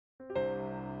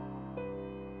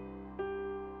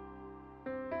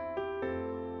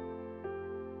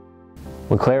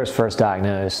When Claire was first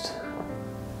diagnosed,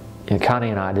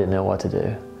 Connie and I didn't know what to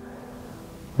do.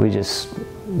 We just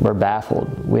were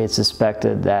baffled. We had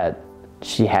suspected that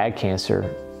she had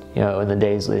cancer, in the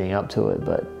days leading up to it,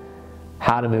 but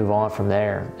how to move on from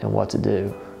there and what to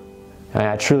do.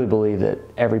 I truly believe that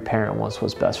every parent wants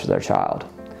what's best for their child.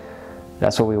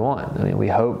 That's what we want. We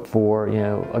hope for,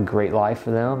 a great life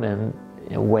for them and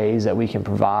ways that we can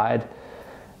provide.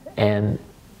 And,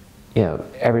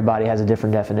 everybody has a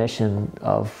different definition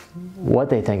of what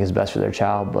they think is best for their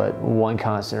child, but one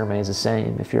constant remains the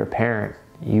same. If you're a parent,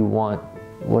 you want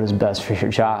what is best for your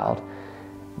child.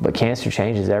 But cancer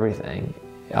changes everything.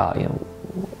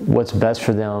 What's best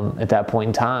for them at that point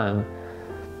in time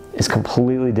is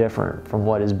completely different from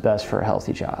what is best for a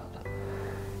healthy child.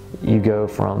 You go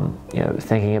from,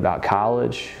 thinking about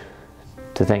college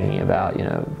to thinking about,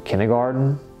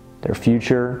 kindergarten, their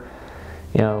future,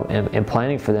 and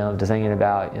planning for them, to thinking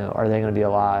about, are they going to be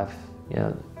alive,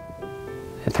 in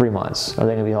 3 months? Are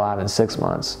they going to be alive in 6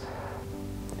 months?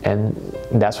 And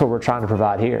that's what we're trying to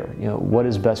provide here. What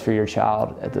is best for your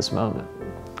child at this moment?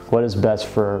 What is best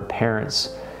for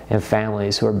parents and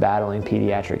families who are battling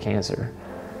pediatric cancer?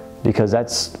 Because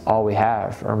that's all we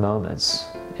have are moments,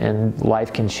 and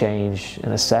life can change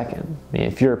in a second.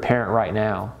 If you're a parent right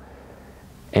now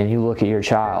and you look at your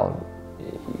child,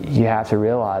 you have to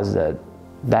realize that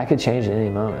that could change at any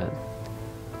moment.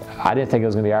 I didn't think it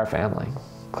was going to be our family.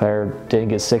 Claire didn't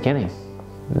get sick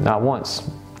not once,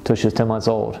 until she was 10 months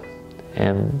old.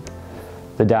 And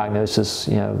the diagnosis,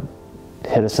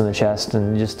 hit us in the chest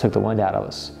and just took the wind out of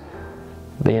us.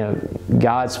 But,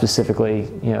 God specifically,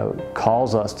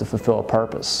 calls us to fulfill a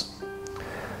purpose,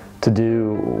 to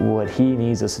do what He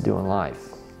needs us to do in life.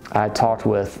 I talked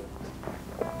with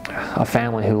a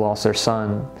family who lost their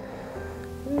son,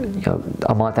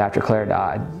 a month after Claire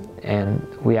died, and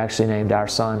we actually named our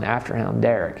son after him,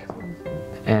 Derek.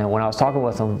 And when I was talking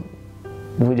with them,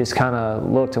 we just kind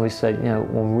of looked and we said,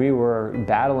 when we were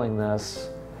battling this,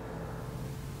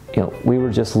 we were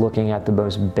just looking at the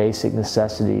most basic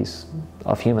necessities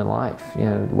of human life.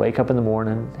 Wake up in the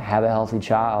morning, have a healthy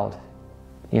child,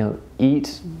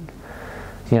 eat,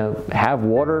 have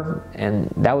water,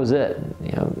 and that was it.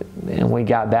 And we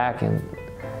got back and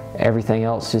everything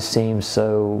else just seemed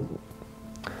so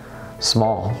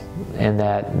small, and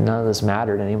that none of this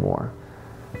mattered anymore.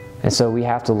 And so we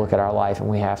have to look at our life and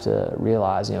we have to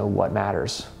realize, what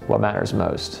matters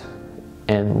most.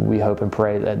 And we hope and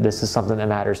pray that this is something that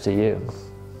matters to you,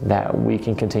 that we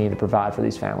can continue to provide for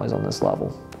these families on this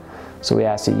level. So we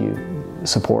ask that you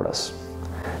support us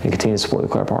and continue to support the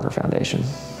Claire Parker Foundation.